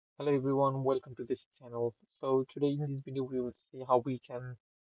Hello everyone, welcome to this channel. So today in this video we will see how we can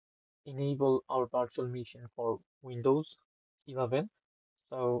enable our virtual machine for Windows 11.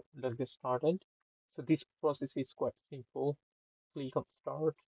 So let's get started. So this process is quite simple. Click on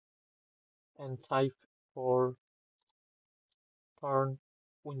start and type for turn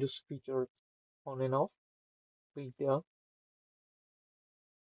Windows feature on and off. Click there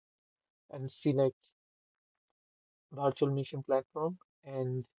and select virtual machine platform.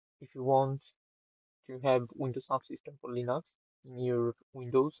 And if you want to have Windows subsystem for Linux in your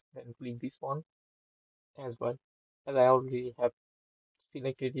Windows, then click this one as well. As I already have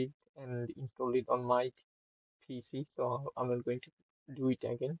selected it and installed it on my PC, so I'm not going to do it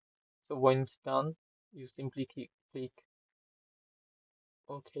again. So when it's done, you simply click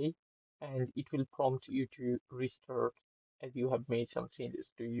OK, and it will prompt you to restart as you have made some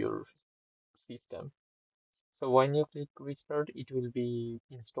changes to your system. So when you click restart, it will be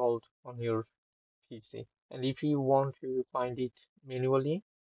installed on your PC. And if you want to find it manually,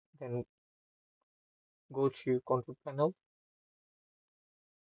 then go to control panel,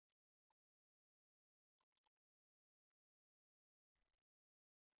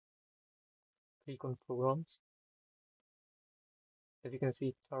 click on programs. As you can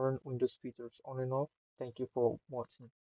see, turn Windows features on and off. Thank you for watching.